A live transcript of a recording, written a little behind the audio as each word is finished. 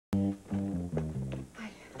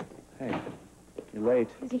Hi. Hey, you're late.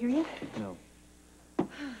 Is he here yet? No.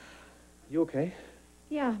 You okay?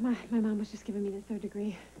 Yeah, my mom was just giving me the 3rd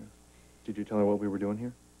degree. Yeah. Did you tell her what we were doing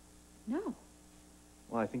here? No.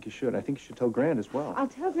 Well, I think you should. I think you should tell Grant as well. I'll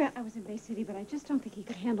tell Grant I was in Bay City, but I just don't think he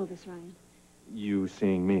could handle this, Ryan. You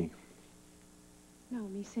seeing me? No,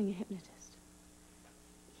 me seeing a hypnotist.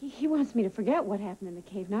 He wants me to forget what happened in the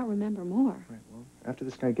cave, not remember more. Right, well, after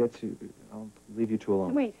this guy gets you, I'll leave you two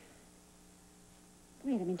alone. Wait.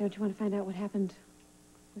 Wait, I mean, don't you want to find out what happened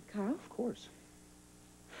with Carl? Of course.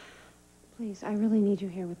 Please, I really need you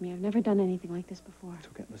here with me. I've never done anything like this before. It's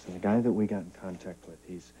okay. Listen, the guy that we got in contact with,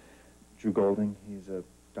 he's Drew Golding. He's a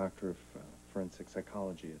doctor of forensic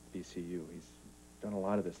psychology at BCU. He's done a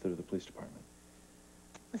lot of this through the police department.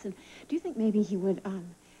 Listen, do you think maybe he would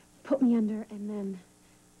put me under and then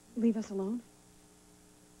leave us alone?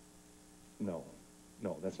 No.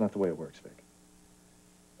 No, that's not the way it works, Vic.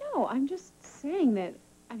 No, I'm just saying that,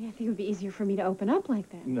 I mean, I think it would be easier for me to open up like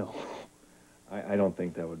that. No. I don't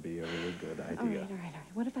think that would be a really good idea. All right.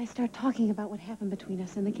 What if I start talking about what happened between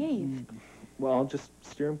us in the cave? Well, I'll just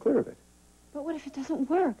steer him clear of it. But what if it doesn't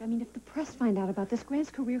work? I mean, if the press find out about this, Grant's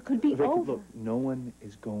career could be Vicky, over. look, no one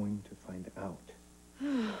is going to find out.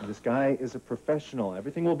 This guy is a professional.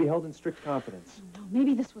 Everything will be held in strict confidence. No,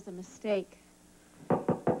 maybe this was a mistake.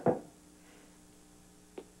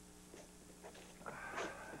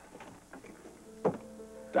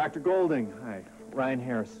 Dr. Golding, hi. Ryan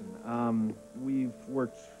Harrison. We've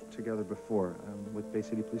worked together before with Bay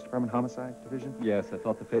City Police Department Homicide Division. Yes, I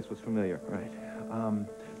thought the face was familiar. Right.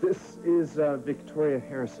 This is Victoria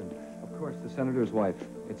Harrison. Of course, the senator's wife.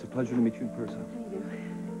 It's a pleasure to meet you in person. How do you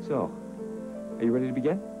do? So, are you ready to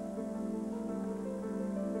begin?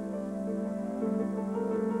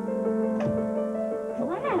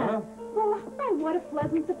 Wow. Well, hi, what a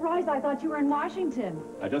pleasant surprise. I thought you were in Washington.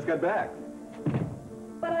 I just got back.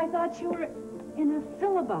 But I thought you were in a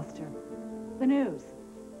filibuster. The news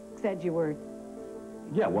said you were.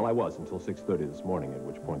 Yeah, well, I was until 6:30 this morning, at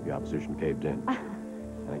which point the opposition caved in.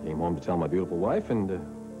 And I came home to tell my beautiful wife, and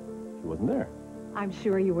she wasn't there. I'm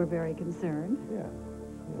sure you were very concerned. Yeah.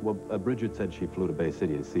 Well, Bridget said she flew to Bay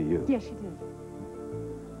City to see you. Yes, she did.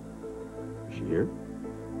 Is she here?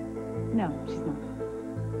 No, she's not.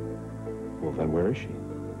 Well, then where is she?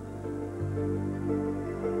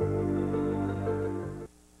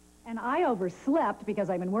 And I overslept because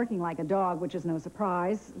I've been working like a dog, which is no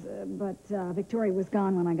surprise. But Victoria was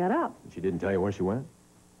gone when I got up. She didn't tell you where she went?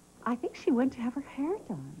 I think she went to have her hair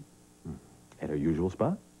done. At her usual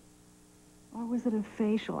spot? Or was it a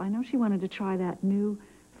facial? I know she wanted to try that new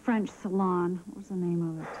French salon. What was the name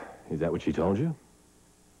of it? Is that what she told you?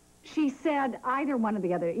 She said either one or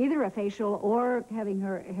the other, either a facial or having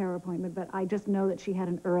her hair appointment, but I just know that she had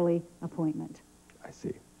an early appointment. I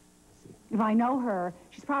see. If I know her,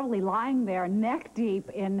 she's probably lying there neck deep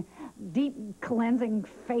in deep cleansing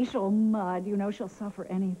facial mud. You know, she'll suffer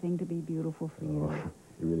anything to be beautiful for you. Oh,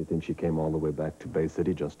 you really think she came all the way back to Bay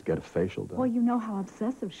City just to get a facial done? Well, you know how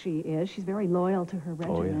obsessive she is. She's very loyal to her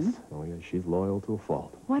regimen. Oh, yes, she's loyal to a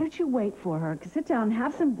fault. Why don't you wait for her? Sit down and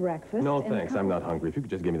have some breakfast. No, thanks. I'm not hungry. If you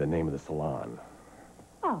could just give me the name of the salon.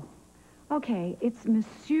 Oh, okay. It's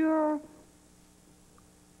Monsieur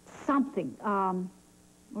something.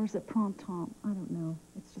 Or is it Printemps? I don't know.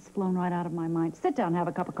 It's just flown right out of my mind. Sit down and have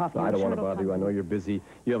a cup of coffee. I don't want to bother you. I know you're busy.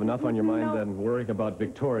 You have enough on your mind than worrying about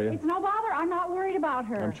Victoria. It's no bother. I'm not worried about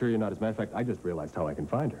her. I'm sure you're not. As a matter of fact, I just realized how I can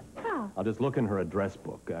find her. How? I'll just look in her address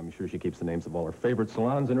book. I'm sure she keeps the names of all her favorite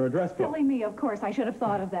salons in her address book. Silly me, of course. I should have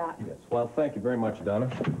thought of that. Yes. Well, thank you very much, Donna.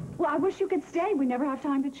 Well, I wish you could stay. We never have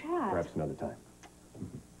time to chat. Perhaps another time.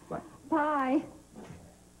 Bye. Bye.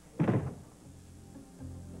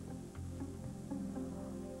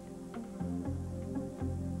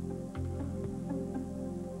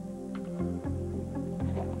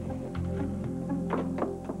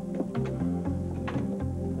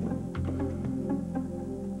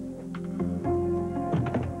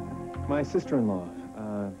 My sister-in-law,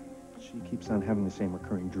 she keeps on having the same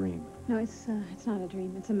recurring dream. No, it's not a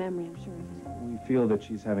dream. It's a memory, I'm sure of it. We feel that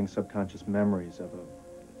she's having subconscious memories of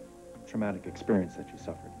a traumatic experience that she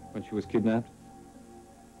suffered. When she was kidnapped?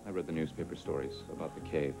 I read the newspaper stories about the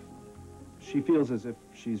cave. She feels as if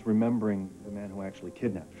she's remembering the man who actually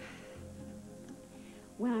kidnapped her.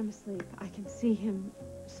 When I'm asleep, I can see him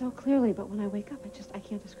so clearly, but when I wake up, I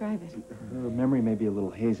can't describe it. Her memory may be a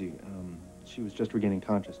little hazy. She was just regaining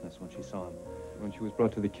consciousness when she saw him. When she was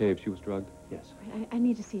brought to the cave, she was drugged? Yes. I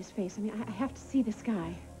need to see his face. I mean, I have to see this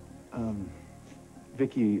guy.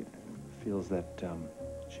 Vicky feels that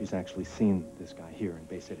she's actually seen this guy here in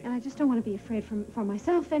Bay City. And I just don't want to be afraid for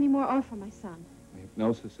myself anymore or for my son.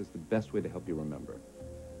 Hypnosis is the best way to help you remember.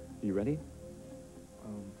 Are you ready?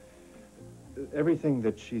 Everything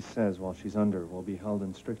that she says while she's under will be held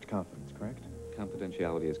in strict confidence, correct?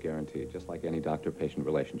 Confidentiality is guaranteed, just like any doctor-patient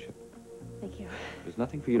relationship. Thank you. There's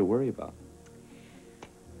nothing for you to worry about.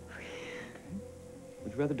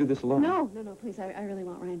 Would you rather do this alone? No, please. I really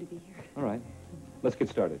want Ryan to be here. All right. Let's get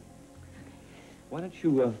started. Why don't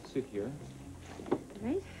you sit here?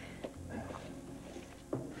 Right?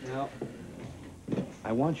 Now,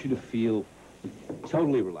 I want you to feel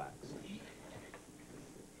totally relaxed.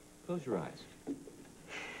 Close your eyes.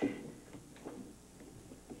 All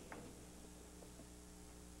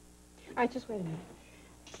right, just wait a minute.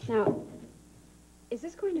 Now, is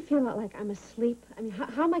this going to feel like I'm asleep? I mean,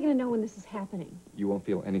 how am I going to know when this is happening? You won't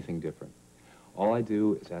feel anything different. All I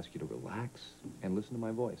do is ask you to relax and listen to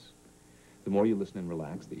my voice. The more you listen and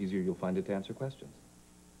relax, the easier you'll find it to answer questions.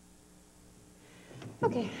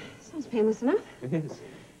 Okay, sounds painless enough. It is.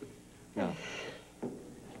 Now,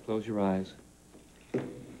 close your eyes.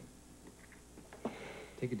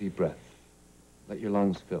 Take a deep breath. Let your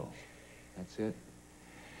lungs fill. That's it.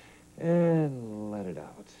 And let it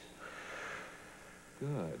out.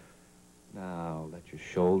 Good. Now, let your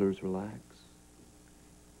shoulders relax.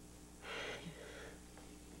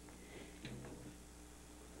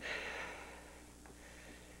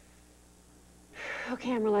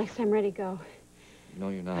 Okay, I'm relaxed. I'm ready to go. No,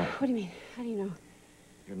 you're not. What do you mean? How do you know?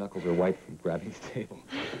 Your knuckles are white from grabbing the table.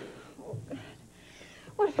 Oh, God.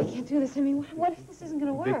 What if I can't do this? I mean, what if this isn't going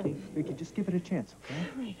to work? Vicky, just give it a chance, okay?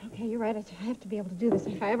 Right, okay, you're right. I have to be able to do this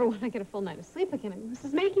if I ever want to get a full night of sleep again. I mean, this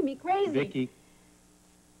is making me crazy. Vicky,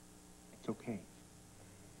 it's okay.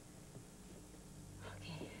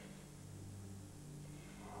 Okay.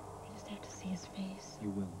 I just have to see his face.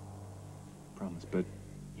 You will. Promise, but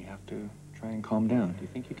you have to try and calm down. Do you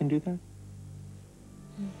think you can do that?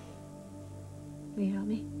 Will you help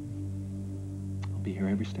me? I'll be here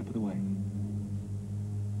every step of the way.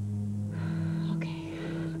 Okay.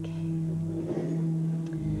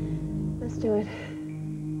 Let's do it.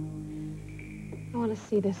 I want to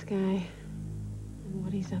see this guy and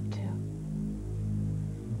what he's up to.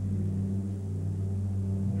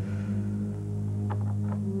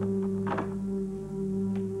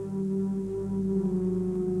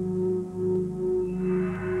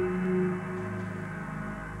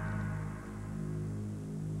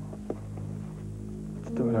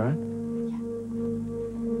 Let's do it, all right?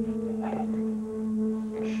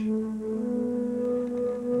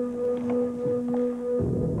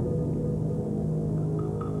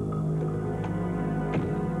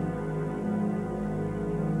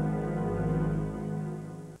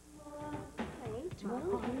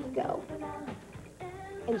 Well, here you go.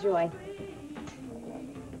 Enjoy.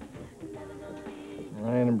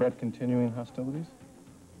 Ryan and Brett continuing hostilities?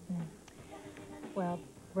 Well,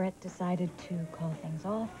 Brett decided to call things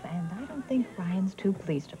off, and I don't think Ryan's too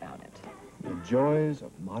pleased about it. The joys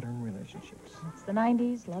of modern relationships. It's the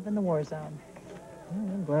 90s, love in the war zone.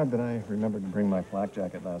 Well, I'm glad that I remembered to bring my flak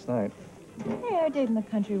jacket last night. Hey, our date in the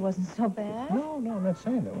country wasn't so bad. No, I'm not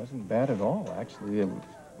saying it wasn't bad at all. Actually, it would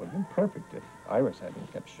have been perfect if Iris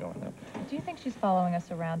hadn't kept showing up. Do you think she's following us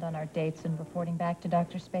around on our dates and reporting back to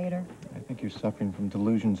Dr. Spader? I think you're suffering from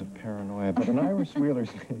delusions of paranoia, but in Iris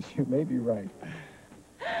Wheeler's case, you may be right.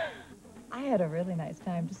 I had a really nice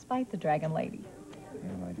time, despite the Dragon Lady.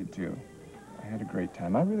 Yeah, I did too. I had a great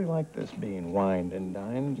time. I really like this being wined and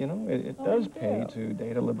dined. You know, it does pay to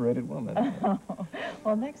date a liberated woman. Oh,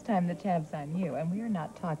 well, next time the tab's on you, and we are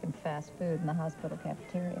not talking fast food in the hospital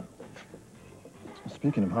cafeteria.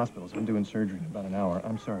 Speaking of hospitals, I'm doing surgery in about an hour.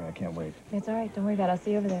 I'm sorry, I can't wait. It's all right, don't worry about it. I'll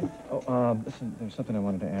see you over there. Oh, listen, there's something I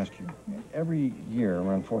wanted to ask you. Every year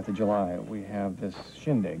around 4th of July, we have this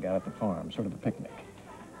shindig out at the farm, sort of a picnic.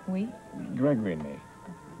 We? Gregory and me.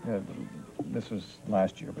 This was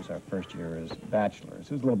last year, was our first year as bachelors.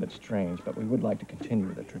 It was a little bit strange, but we would like to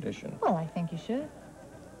continue the tradition. Well, I think you should.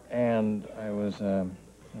 And I was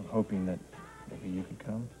hoping that maybe you could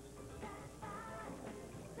come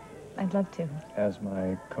I'd love to. as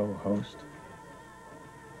my co-host.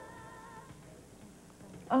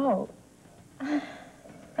 Oh.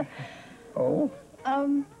 Oh?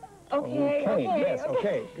 Okay. Yes,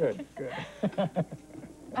 okay, good.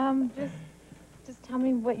 Just tell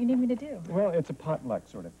me what you need me to do. Well, it's a potluck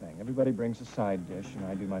sort of thing. Everybody brings a side dish, and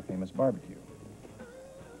I do my famous barbecue.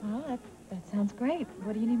 Oh, that sounds great.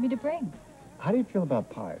 What do you need me to bring? How do you feel about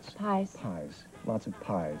pies? Pies. Pies. Lots of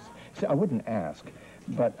pies. See, I wouldn't ask,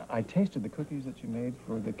 but I tasted the cookies that you made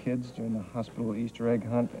for the kids during the hospital Easter egg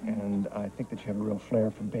hunt, and I think that you have a real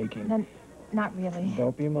flair for baking. No, not really.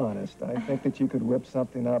 Don't be modest. I think that you could whip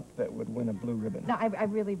something up that would win a blue ribbon. No, I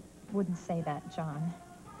really wouldn't say that, John.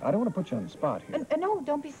 I don't want to put you on the spot here. No,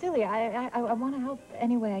 don't be silly. I want to help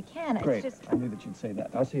any way I can. Great. It's just... I knew that you'd say that.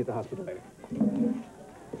 I'll see you at the hospital later.